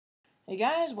Hey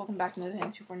guys, welcome back to another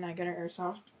M249 Gunner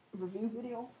Airsoft review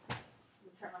video.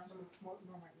 We'll turn on some more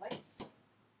my lights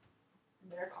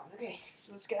and the aircon. Okay,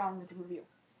 so let's get on with the review.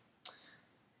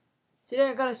 Today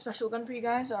I got a special gun for you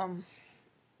guys.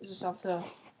 This is of the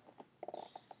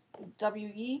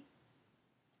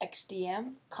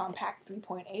XDM Compact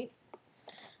 3.8.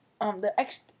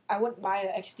 I wouldn't buy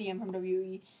an XDM from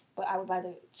WE, but I would buy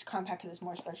the Compact because it's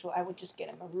more special. I would just get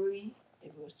a Marui if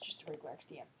it was just a regular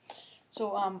XDM.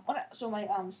 So my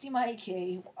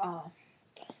CMI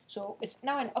so it's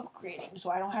now an upgrading. So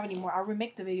I don't have any more. I'll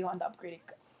remake the video on the upgraded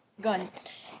gun,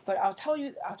 but I'll tell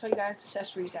you guys the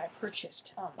accessories that I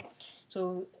purchased.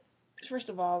 So first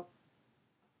of all,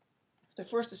 the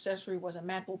first accessory was a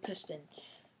matte bull piston,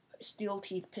 steel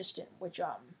teeth piston, which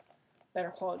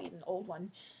better quality than the old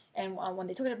one. And when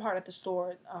they took it apart at the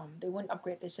store, they wouldn't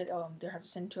upgrade. They said they have to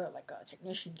send it to a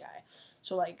technician guy.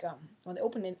 So when they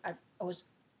opened it, I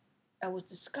was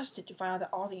disgusted to find out that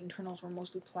all the internals were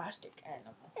mostly plastic, and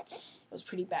it was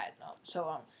pretty bad.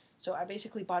 So I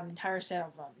basically bought an entire set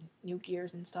of new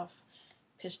gears and stuff,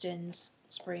 pistons,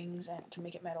 springs, and to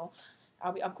make it metal.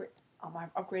 I've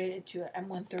upgraded it to an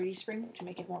M130 spring to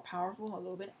make it more powerful a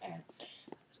little bit,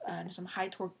 and some high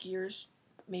torque gears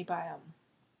made by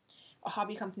a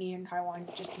hobby company in Taiwan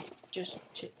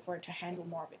for it to handle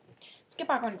more of it. Let's get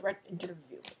back on right into the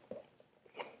review.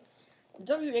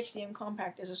 The XDM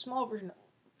Compact is a small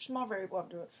variable of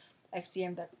the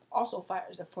XDM that also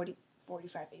fires a 45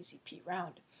 ACP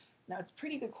round. Now it's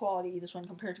pretty good quality, this one,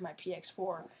 compared to my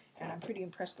PX4, and I'm pretty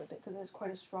impressed with it because it has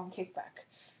quite a strong kickback.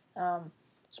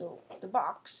 So the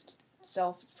box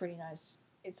itself is pretty nice.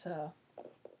 It's got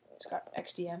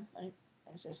XDM on it,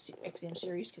 and it says XDM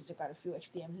series because it's got a few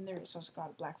XDMs in there. It's also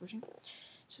got a black version. It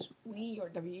says WE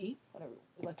or WE, whatever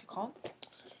we like to call it.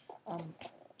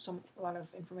 A lot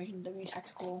of information, WE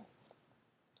Tactical,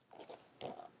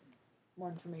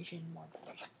 more information.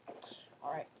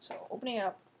 Alright, so opening it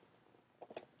up,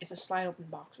 it's a slide open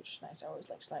box, which is nice. I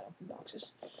always like slide open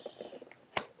boxes.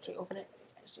 So you open it,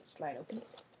 and it's slide open.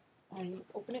 When you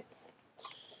open it,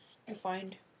 you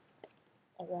find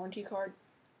a warranty card.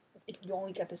 You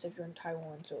only get this if you're in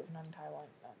Taiwan, so if you're not in Taiwan,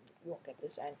 you won't get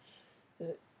this.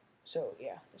 So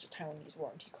yeah, it's a Taiwanese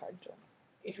warranty card. So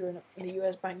if you're in the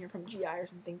U.S. buying it from GI or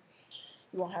something,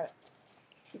 you won't have it.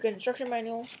 You get instruction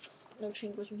manual, no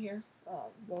English in here,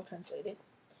 well translated.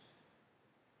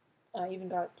 I even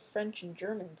got French and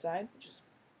German inside, which is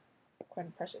quite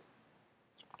impressive.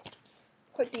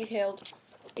 Quite detailed.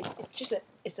 It's the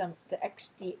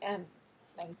XDM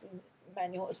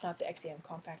manual. It's not the XDM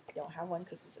Compact. They don't have one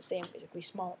because it's the same, basically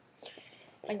smaller.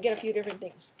 And you get a few different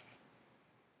things.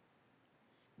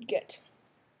 You get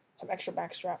some extra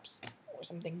back straps, or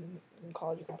something you can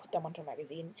call it. You can put them onto a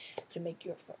magazine to make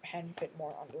your hand fit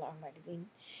more on the long magazine.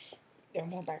 There are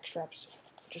more back straps,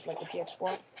 just like the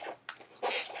PX4.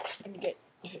 And you get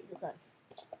your gun.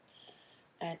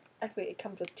 And actually, it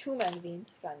comes with 2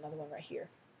 magazines. Got another one right here.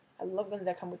 I love guns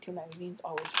that come with 2 magazines.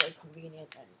 Always very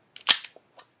convenient and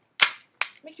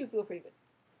makes you feel pretty good.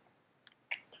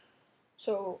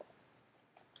 So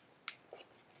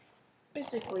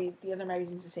basically, the other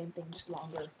magazine's the same thing, just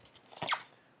longer.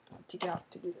 I'll take it out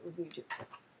to do the review too.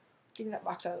 Getting that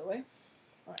box out of the way.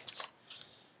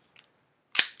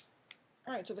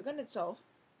 Alright, so the gun itself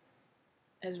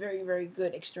has very, very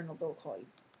good external build quality.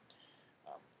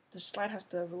 The slide has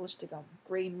the realistic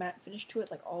gray matte finish to it,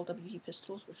 like all WE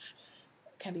pistols, which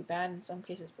can be bad in some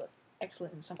cases, but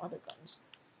excellent in some other guns.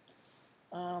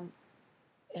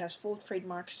 It has full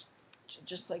trademarks,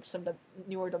 just like some of the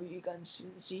newer WE guns you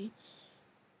can see.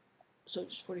 So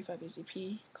just 45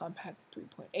 ACP, Compact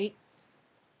 3.8.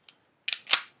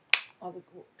 All the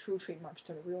true trademarks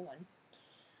to the real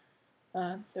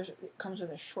one. It comes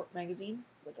with a short magazine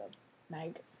with a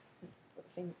mag, with a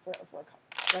thing for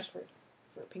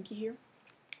a pinky here.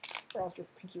 Or else your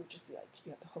pinky would just be like,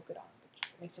 you have to hook it on,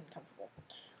 which makes it uncomfortable.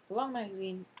 The long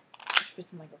magazine, which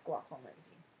fits in like a Glock long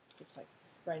magazine. Fits like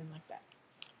right in like that.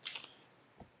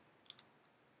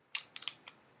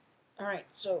 Alright,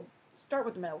 so start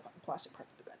with the metal and plastic part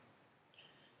of the gun.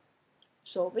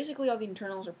 So basically all the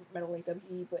internals are metal like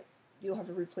WE, but you'll have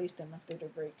to replace them after they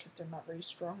break because they're not very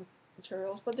strong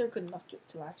materials, but they're good enough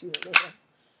to last you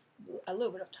a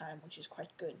little bit of time, which is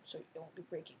quite good, so it won't be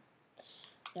breaking.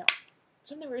 Now,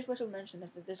 something very special to mention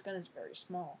is that this gun is very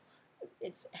small.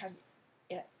 It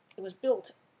was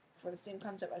built for the same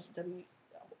concept as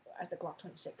the Glock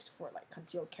 26 for like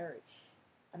concealed carry.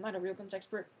 I'm not a real guns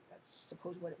expert. That's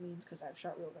suppose what it means because I've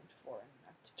shot real guns before and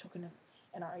I've taken an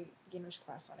NRA beginner's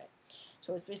class on it.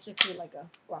 So it's basically like a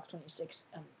Glock 26.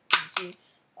 You can see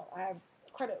I have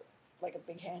quite a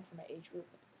big hand for my age group,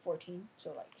 14.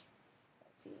 So like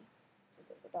See,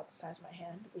 it's about the size of my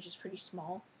hand, which is pretty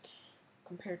small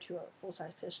compared to a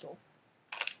full-size pistol.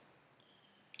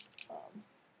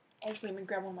 Actually, I'm gonna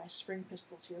grab one of my spring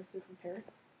pistols here to compare.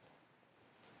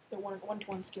 They're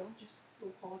one-to-one scale, just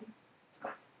low quality.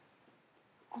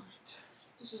 Alright,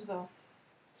 this is one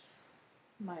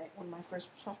of my first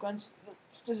soft guns.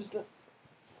 This is the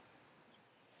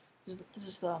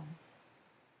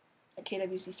a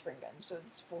KWC spring gun, so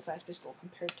it's a full-size pistol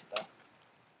compared to the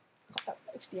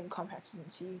XDM Compact. You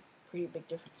can see pretty big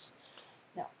difference.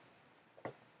 Now,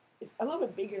 it's a little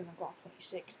bit bigger than the Glock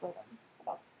 26, but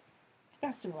it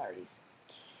has similarities.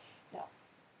 Now,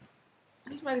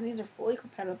 these magazines are fully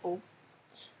compatible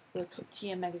with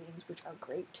TM magazines, which are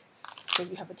great. So if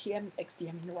you have a TM XDM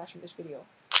and you're watching this video,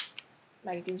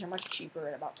 magazines are much cheaper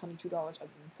at about $22 other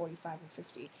than $45 or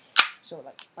 $50. So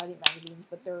like buy the magazines,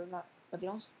 but they're not. But they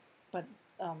don't. But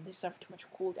they suffer too much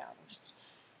cooldown, which is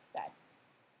bad.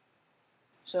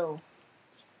 So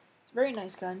it's a very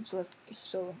nice gun. So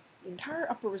the entire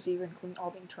upper receiver, including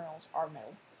all the internals, are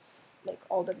metal, like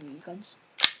all WE guns,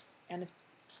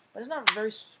 but it's not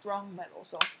very strong metal,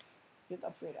 so you have to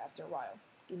upgrade it after a while.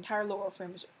 The entire lower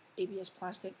frame is ABS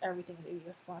plastic. Everything is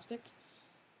ABS plastic.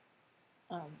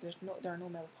 There are no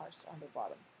metal parts on the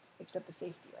bottom except the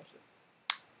safety right here.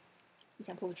 You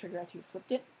can pull the trigger after you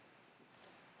flipped it.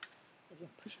 You can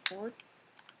push it forward,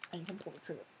 and you can pull the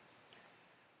trigger.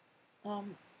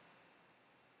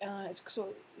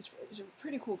 It's a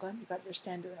pretty cool gun. You got your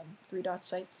standard 3-dot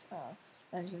sights.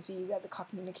 As you can see, you got the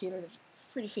cocking indicator. That's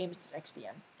pretty famous to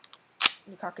XDM.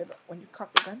 When you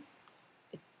cock the gun,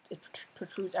 it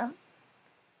protrudes out.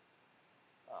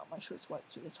 My shirt's white,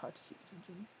 so it's hard to see.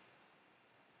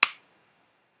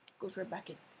 Goes right back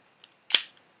in.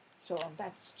 So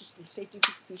that's just the safety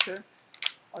feature.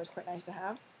 Always quite nice to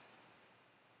have.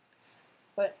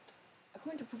 But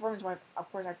according to performance,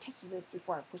 of course, I've tested this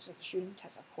before I posted the shooting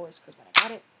test, of course, because when I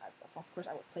got it, of course,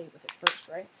 I would play with it first,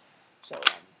 right? So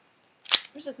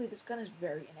basically, this gun is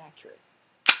very inaccurate.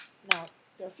 Now,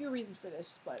 there are a few reasons for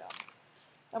this, but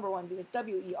number one, because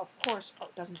WE, of course,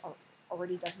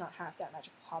 already does not have that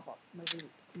magical hop-up.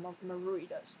 Marui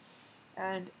does,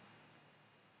 and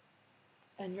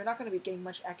you're not going to be getting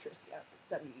much accuracy out of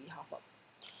the WE hop-up,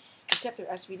 except their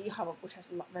SVD hop-up, which has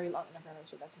very long inner barrel,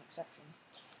 so that's an exception.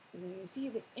 And you can see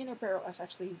the inner barrel is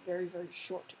actually very, very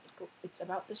short. It's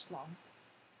about this long,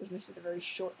 which makes it a very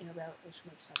short inner barrel, which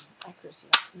makes accuracy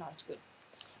not as good.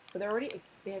 But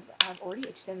they have already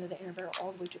extended the inner barrel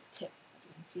all the way to the tip. As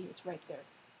you can see, it's right there.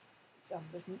 It's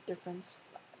there's no difference.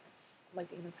 Like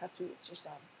the Inokatsu, it's just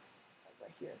like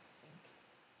right here, I think.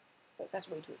 But that's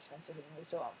way too expensive anyway.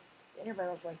 So the inner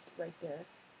barrel is right there.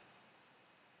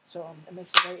 So it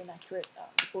makes it very inaccurate.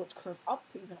 The bullets curve up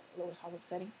to even a lower hop-up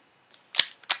setting.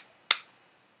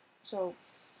 So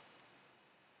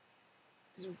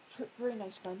it's a very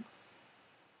nice gun.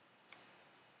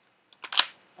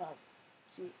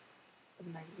 See the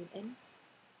magazine in,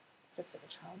 fits like a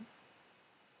charm.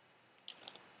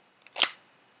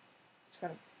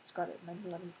 It's got a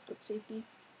 1911 grip safety,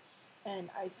 and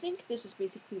I think this is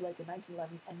basically like a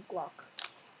 1911 and Glock,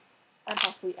 and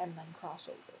possibly M9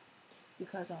 crossover,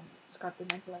 because it's got the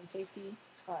 1911 safety.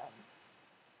 It's got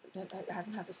it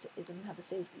doesn't have the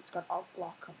safety. It's got all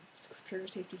Glock trigger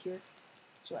safety here.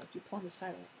 So like you pull on the side,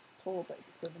 it won't pull, but if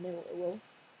you put in the middle, it will.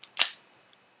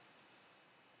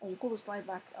 When you pull the slide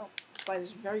back, the slide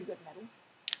is very good metal,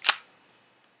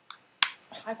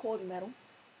 high quality metal.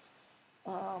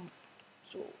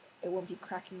 So it won't be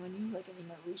cracking on you like in the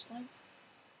Marui slides.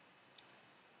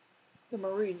 The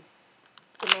Marui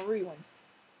one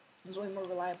is way more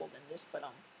reliable than this, but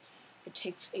it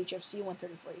takes HFC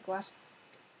 134A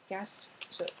gas,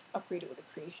 so upgrade it with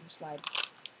a creation slide.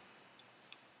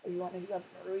 If you want to use the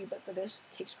Marui, but for this,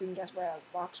 it takes green gas right out of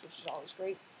the box, which is always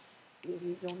great.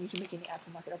 You don't need to make any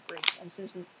aftermarket upgrades. And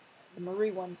since the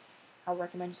Marui one, I would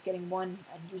recommend just getting one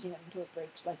and using it until it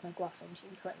breaks, like my Glock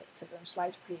 17 currently, because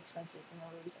slides are pretty expensive for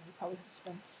Maruis, and you probably have to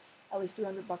spend at least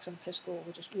 $300 on a pistol,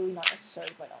 which is really not necessary.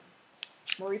 But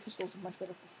Marui pistols have much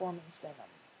better performance than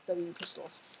WE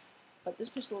pistols. But this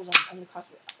pistol is only cost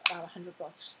about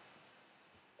 $100,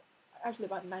 actually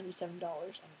about $97,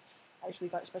 and I actually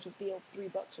got a special deal,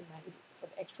 $3 for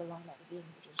the extra long magazine,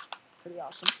 which is pretty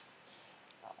awesome.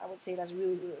 I would say that's a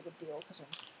really, really good deal, because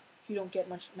you don't get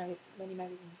many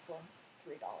magazines for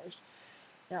 $3.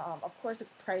 Now, of course, the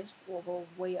price will go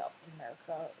way up in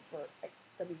America for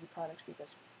WE products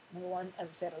because, number one, as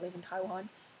I said, I live in Taiwan.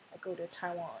 I go to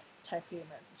Taipei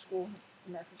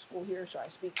American school here, so I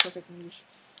speak perfect English.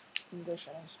 I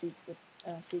don't speak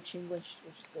Chinglish,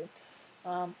 which is good.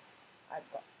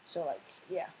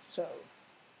 So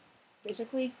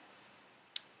basically,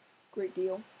 great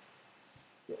deal.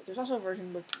 There's also a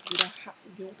version where you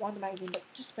don't want the magazine, but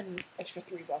just spend an extra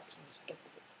 $3 and just get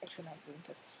the extra magazine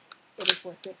because it is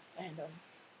worth it. And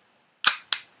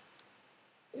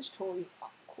it's totally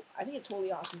cool. I think it's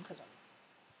totally awesome because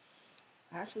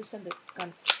I actually sent the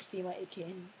gun CMI AK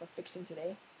in for fixing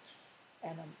today,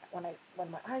 and when I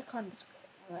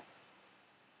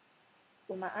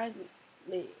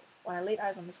laid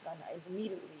eyes on this gun, I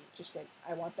immediately just said,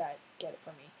 I want that, get it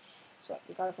for me. So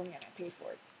they got it for me and I paid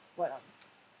for it. But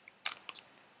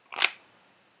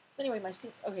anyway,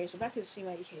 so back to the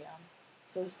CMI AK.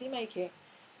 So the CMI AK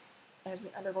has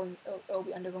been it'll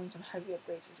be undergoing some heavy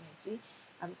upgrades, as you can see.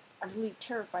 I'm really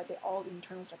terrified that all the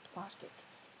internals are plastic.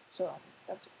 So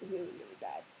that's really, really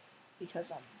bad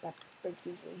because that breaks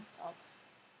easily.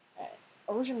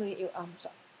 Originally,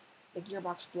 so the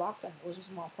gearbox blocked and it was a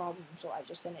small problem, so I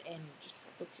just sent it in just for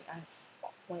fixing. And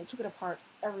when I took it apart,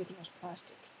 everything was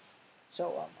plastic.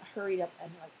 So I hurried up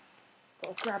and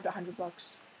grabbed $100,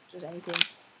 just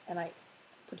anything, and I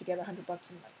put together $100 and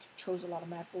chose a lot of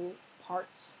matte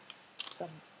parts,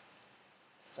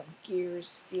 some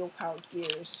gears, steel-powered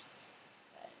gears.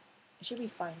 It should be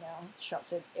fine now. The shop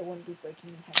said it wouldn't be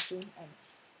breaking anytime soon, and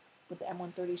with the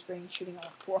M130 spring shooting on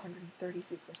 430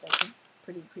 feet per second,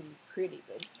 pretty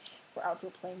good for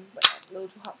outdoor playing, but a little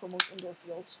too hot for most indoor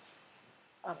fields.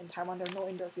 In Taiwan, there are no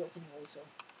indoor fields anyway, so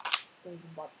don't even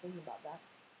bother thinking about that.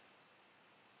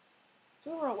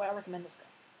 So overall, would I recommend this gun?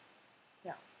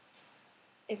 Now,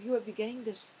 if you would be getting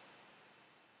this,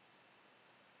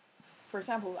 for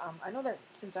example, I know that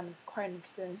since I'm quite an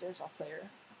experienced airsoft player,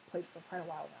 I've played for quite a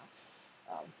while now.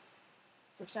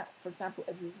 For example,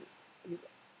 if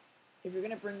you're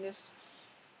gonna bring this,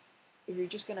 if you're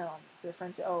just gonna your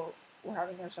friends say, oh, we're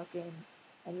having an airsoft game,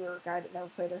 and you're a guy that never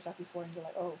played airsoft before, and you're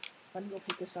like, oh, let me go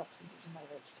pick this up since it's not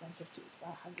very expensive too. It's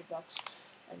about $100,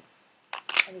 and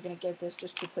you're gonna get this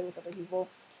just to play with other people.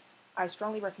 I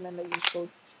strongly recommend that you just go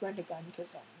rent a gun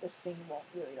because this thing won't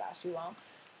really last too long,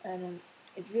 and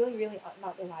it's really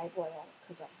not reliable at all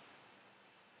because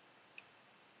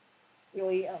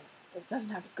it doesn't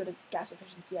have good gas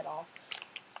efficiency at all.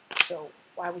 So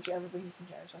why would you ever bring this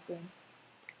into airsoft game?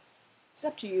 It's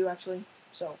up to you actually.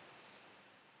 So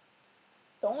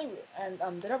the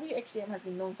XDM has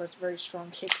been known for its very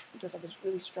strong kick because of its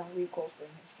really strong recoil spring,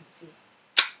 as you can see.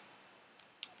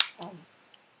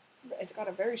 It's got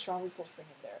a very strong recoil spring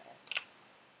in there, and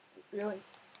really,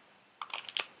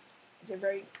 it's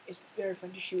very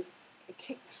fun to shoot. It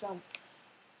kicks on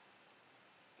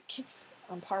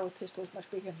par with pistols, much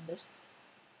bigger than this,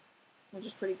 which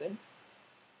is pretty good.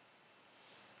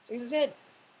 So as I said,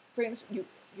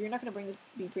 you're not gonna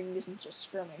be bringing this into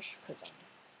skirmish because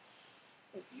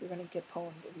you're gonna get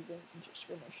pwned if you bring this into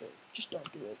skirmish. So just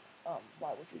don't do it.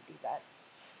 Why would you do that?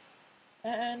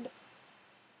 And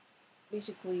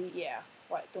basically, yeah.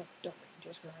 Why don't bring it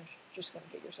into skirmish? Just gonna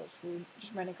get yourself screwed.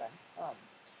 Just rent a gun.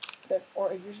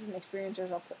 Or if you're just an experienced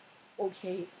airsoft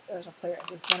player and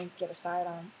you're trying to get a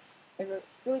sidearm, if you're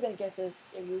really gonna get this,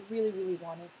 if you really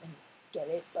want it, then get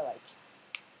it.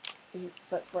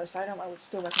 But for a sidearm, I would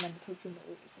still recommend the Tokyo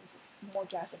Marui since it's more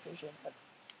gas efficient. But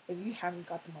if you haven't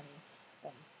got the money,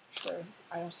 then sure,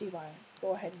 I don't see why.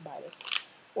 Go ahead and buy this.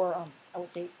 Or I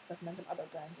would say recommend some other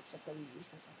brands except WE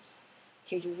because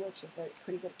KJ Works is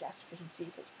pretty good gas efficiency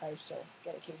for its price. So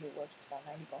get a KJ Works. It's about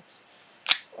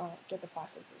 $90. Get the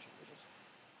plastic version, which is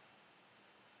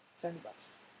 $70.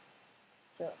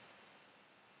 So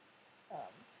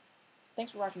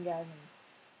thanks for watching, guys. And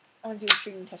I'm gonna do a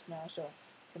shooting test now, so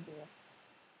it's gonna be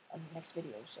on the next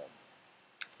video. So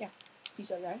yeah,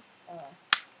 peace out, guys.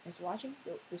 Thanks for watching.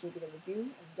 This will be the review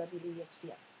of WE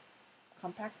XDM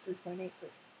Compact 3.8 version.